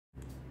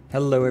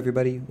Hello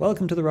everybody,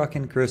 welcome to the Rock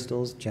and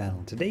Crystals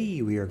channel.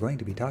 Today we are going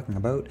to be talking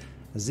about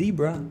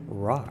zebra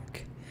rock.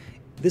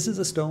 This is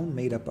a stone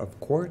made up of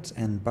quartz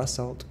and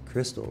basalt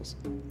crystals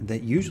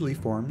that usually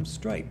form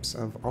stripes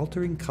of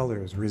altering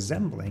colors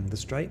resembling the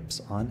stripes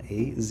on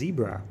a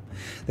zebra.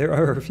 There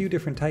are a few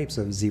different types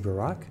of zebra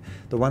rock,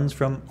 the ones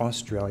from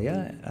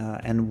Australia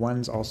and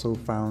ones also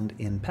found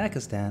in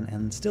Pakistan,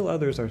 and still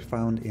others are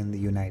found in the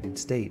United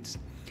States.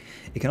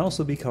 It can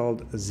also be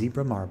called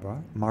zebra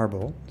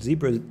marble,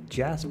 zebra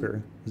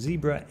jasper,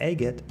 zebra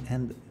agate,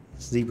 and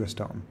zebra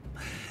stone.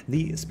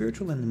 The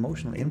spiritual and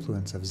emotional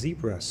influence of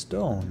zebra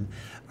stone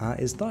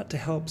is thought to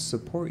help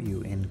support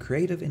you in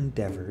creative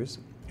endeavors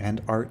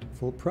and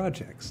artful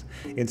projects.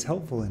 It's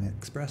helpful in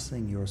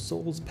expressing your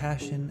soul's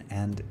passion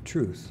and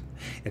truth.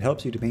 It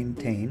helps you to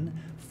maintain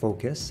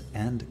focus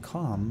and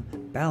calm,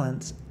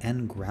 balance,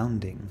 and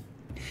grounding.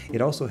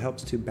 It also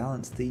helps to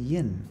balance the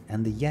yin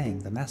and the yang,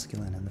 the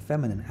masculine and the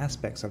feminine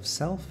aspects of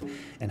self,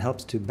 and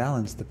helps to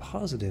balance the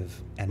positive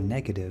and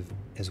negative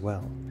as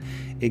well.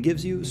 It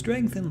gives you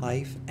strength in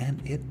life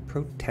and it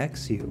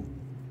protects you.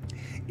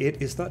 It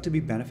is thought to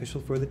be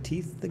beneficial for the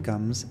teeth, the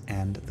gums,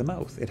 and the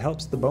mouth. It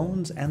helps the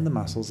bones and the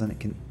muscles, and it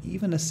can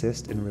even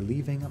assist in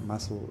relieving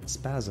muscle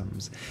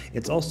spasms.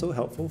 It's also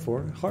helpful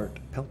for heart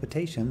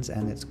palpitations,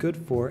 and it's good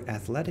for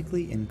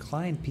athletically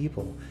inclined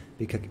people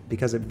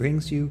because it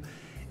brings you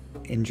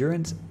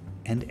endurance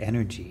and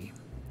energy.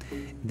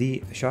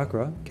 The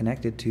chakra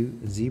connected to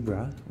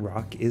zebra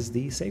rock is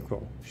the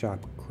sacral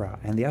chakra,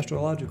 and the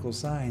astrological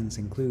signs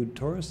include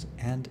Taurus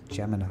and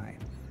Gemini.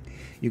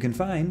 You can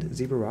find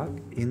zebra rock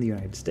in the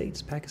United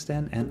States,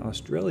 Pakistan, and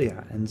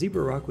Australia, and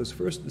zebra rock was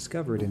first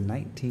discovered in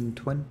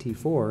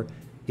 1924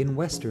 in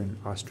Western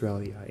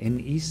Australia,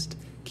 in East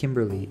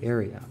Kimberley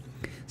area.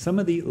 Some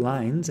of the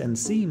lines and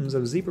seams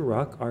of zebra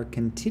rock are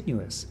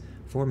continuous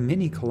for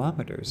many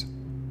kilometers.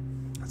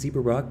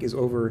 Zebra rock is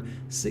over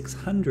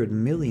 600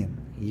 million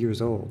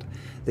years old.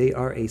 They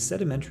are a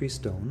sedimentary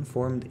stone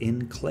formed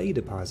in clay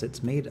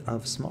deposits made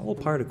of small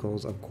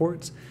particles of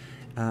quartz,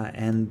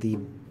 and the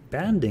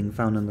banding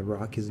found in the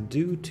rock is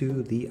due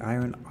to the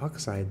iron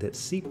oxide that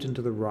seeped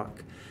into the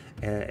rock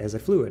as a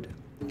fluid.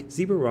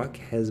 Zebra rock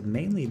has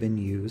mainly been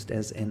used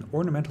as an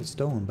ornamental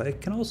stone, but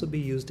it can also be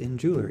used in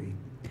jewelry.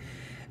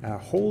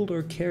 Hold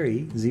or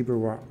carry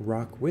zebra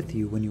rock with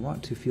you when you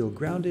want to feel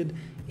grounded,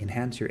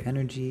 enhance your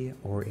energy,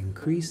 or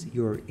increase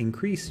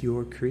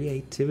your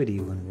creativity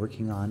when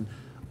working on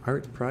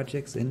art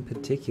projects in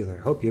particular.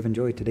 Hope you've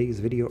enjoyed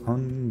today's video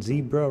on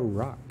zebra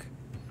rock.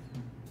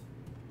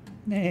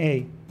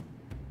 Nay.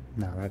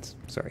 No, that's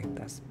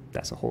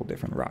a whole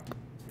different rock.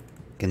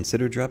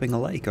 Consider dropping a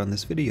like on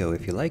this video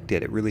if you liked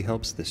it. It really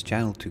helps this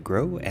channel to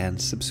grow,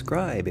 and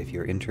subscribe if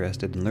you're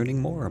interested in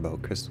learning more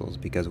about crystals,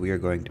 because we are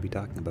going to be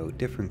talking about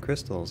different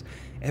crystals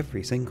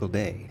every single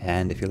day.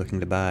 And if you're looking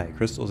to buy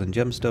crystals and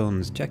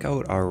gemstones, check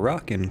out our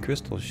rock and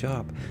crystal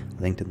shop,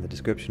 linked in the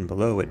description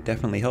below. It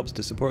definitely helps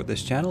to support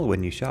this channel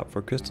when you shop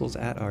for crystals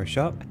at our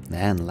shop.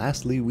 And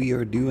lastly, we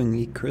are doing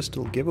a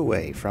crystal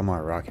giveaway from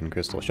our rock and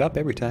crystal shop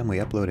every time we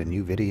upload a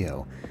new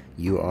video.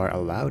 You are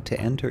allowed to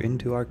enter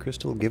into our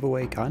crystal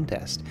giveaway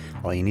contest.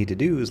 All you need to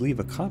do is leave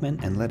a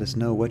comment and let us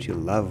know what you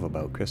love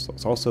about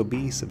crystals. Also,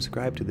 be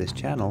subscribed to this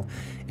channel,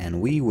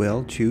 and we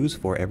will choose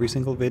for every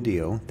single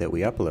video that we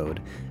upload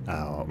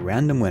a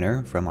random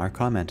winner from our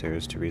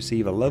commenters to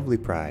receive a lovely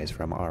prize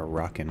from our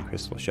rock and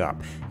crystal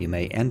shop. You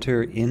may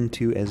enter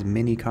into as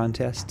many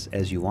contests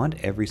as you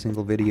want. Every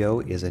single video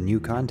is a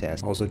new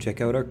contest. Also,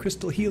 check out our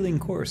crystal healing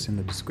course in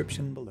the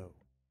description below.